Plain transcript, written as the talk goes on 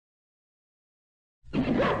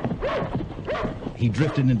He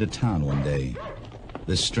drifted into town one day,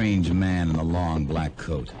 this strange man in a long black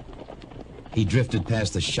coat. He drifted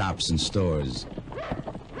past the shops and stores,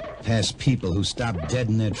 past people who stopped dead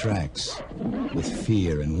in their tracks with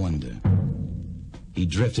fear and wonder. He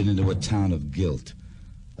drifted into a town of guilt,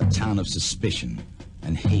 a town of suspicion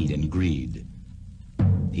and hate and greed.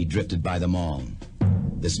 He drifted by them all,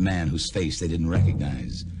 this man whose face they didn't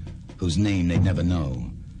recognize, whose name they'd never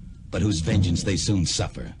know, but whose vengeance they soon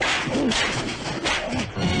suffer.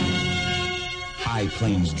 High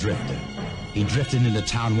Plains Drifter. He drifted into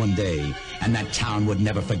town one day, and that town would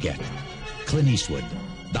never forget. Clint Eastwood,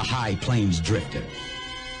 the High Plains Drifter.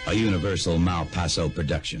 A Universal Malpaso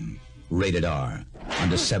production. Rated R.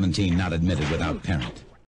 Under 17 not admitted without parent.